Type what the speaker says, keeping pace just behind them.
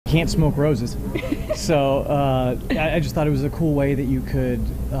can't smoke roses. So I just thought it was a cool way that you could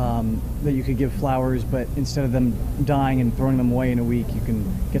give flowers, but instead of them dying and throwing them away in a week, you can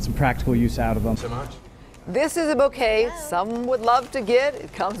get some practical use out of them. So much. This is a bouquet some would love to get.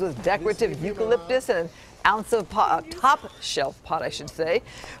 It comes with decorative eucalyptus and an ounce of top shelf pot, I should say.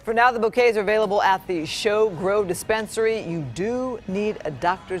 For now, the bouquets are available at the Show Grow dispensary. You do need a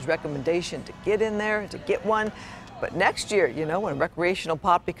doctor's recommendation to get in there, to get one. But next year, you know, when recreational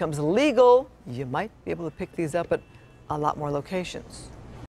pot becomes legal, you might be able to pick these up at a lot more locations.